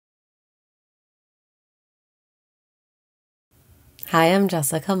Hi, I'm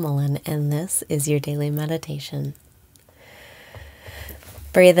Jessica Mullen, and this is your daily meditation.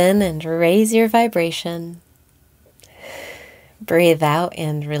 Breathe in and raise your vibration. Breathe out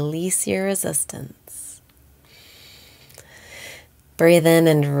and release your resistance. Breathe in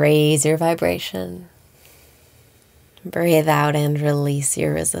and raise your vibration. Breathe out and release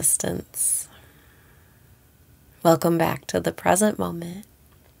your resistance. Welcome back to the present moment,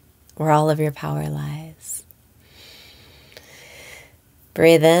 where all of your power lies.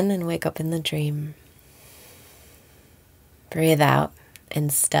 Breathe in and wake up in the dream. Breathe out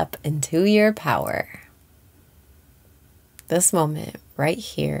and step into your power. This moment, right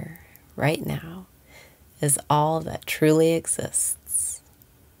here, right now, is all that truly exists.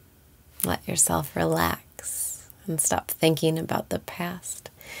 Let yourself relax and stop thinking about the past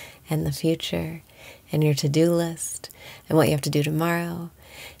and the future and your to-do list and what you have to do tomorrow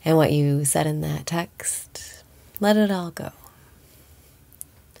and what you said in that text. Let it all go.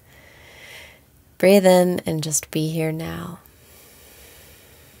 Breathe in and just be here now.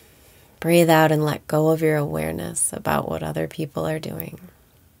 Breathe out and let go of your awareness about what other people are doing.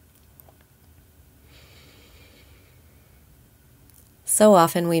 So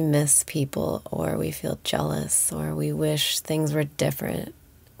often we miss people, or we feel jealous, or we wish things were different.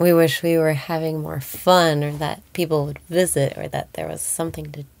 We wish we were having more fun, or that people would visit, or that there was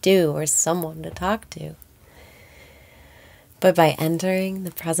something to do, or someone to talk to. But by entering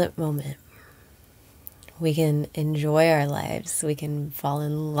the present moment, we can enjoy our lives. We can fall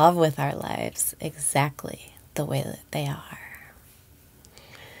in love with our lives exactly the way that they are.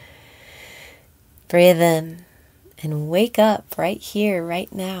 Breathe in and wake up right here,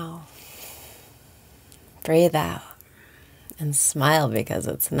 right now. Breathe out and smile because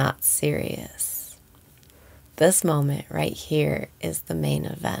it's not serious. This moment right here is the main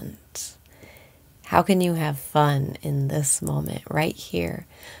event. How can you have fun in this moment right here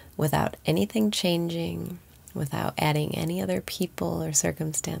without anything changing, without adding any other people or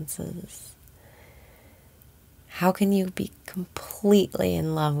circumstances? How can you be completely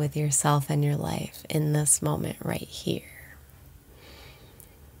in love with yourself and your life in this moment right here?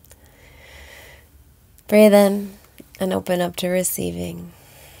 Breathe in and open up to receiving.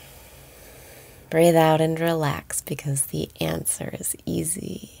 Breathe out and relax because the answer is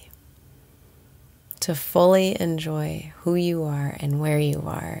easy. To fully enjoy who you are and where you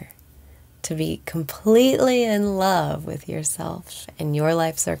are, to be completely in love with yourself and your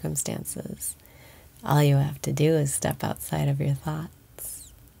life circumstances, all you have to do is step outside of your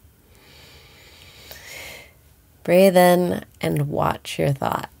thoughts. Breathe in and watch your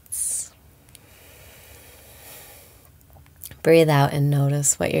thoughts. Breathe out and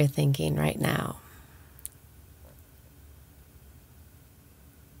notice what you're thinking right now.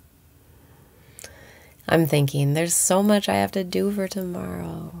 I'm thinking, there's so much I have to do for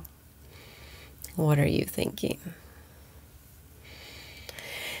tomorrow. What are you thinking?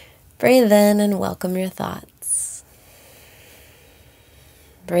 Breathe in and welcome your thoughts.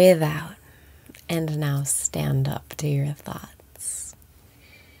 Breathe out and now stand up to your thoughts.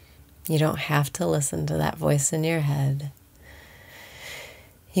 You don't have to listen to that voice in your head.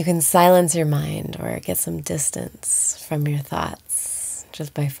 You can silence your mind or get some distance from your thoughts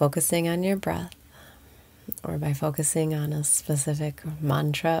just by focusing on your breath, or by focusing on a specific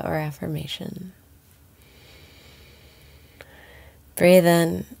mantra or affirmation. Breathe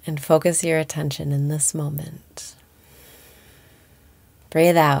in and focus your attention in this moment.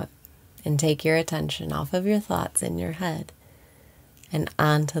 Breathe out and take your attention off of your thoughts in your head and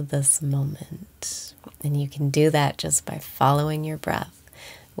onto this moment. And you can do that just by following your breath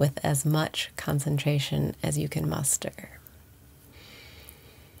with as much concentration as you can muster.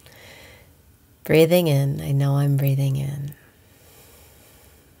 Breathing in, I know I'm breathing in.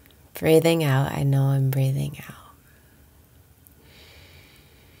 Breathing out, I know I'm breathing out.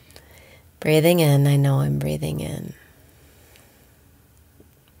 Breathing in, I know I'm breathing in.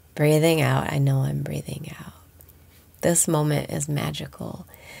 Breathing out, I know I'm breathing out. This moment is magical.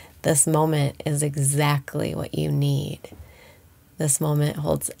 This moment is exactly what you need. This moment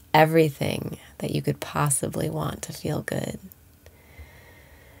holds everything that you could possibly want to feel good.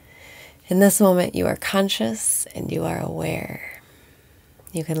 In this moment, you are conscious and you are aware.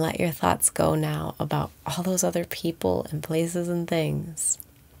 You can let your thoughts go now about all those other people and places and things,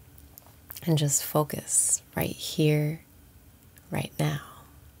 and just focus right here, right now.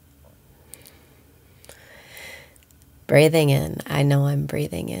 Breathing in, I know I'm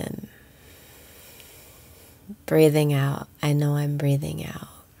breathing in. Breathing out, I know I'm breathing out.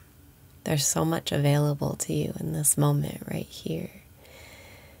 There's so much available to you in this moment right here.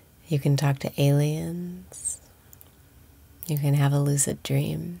 You can talk to aliens. You can have a lucid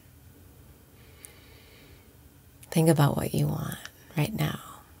dream. Think about what you want right now.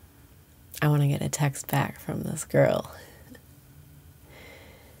 I want to get a text back from this girl.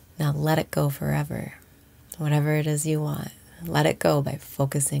 Now let it go forever. Whatever it is you want, let it go by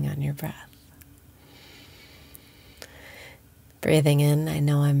focusing on your breath. Breathing in, I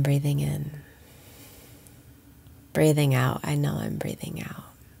know I'm breathing in. Breathing out, I know I'm breathing out.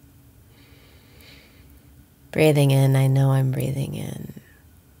 Breathing in, I know I'm breathing in.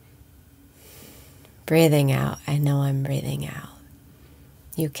 Breathing out, I know I'm breathing out.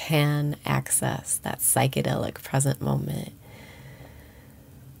 You can access that psychedelic present moment.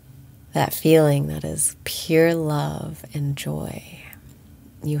 That feeling that is pure love and joy.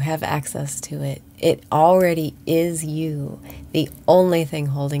 You have access to it. It already is you. The only thing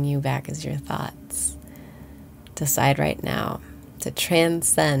holding you back is your thoughts. Decide right now to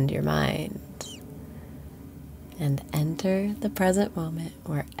transcend your mind and enter the present moment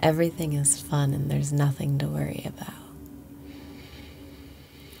where everything is fun and there's nothing to worry about.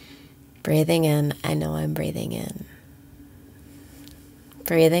 Breathing in, I know I'm breathing in.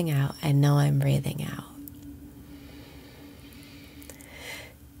 Breathing out, I know I'm breathing out.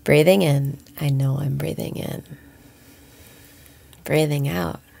 Breathing in, I know I'm breathing in. Breathing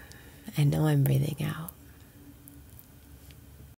out, I know I'm breathing out.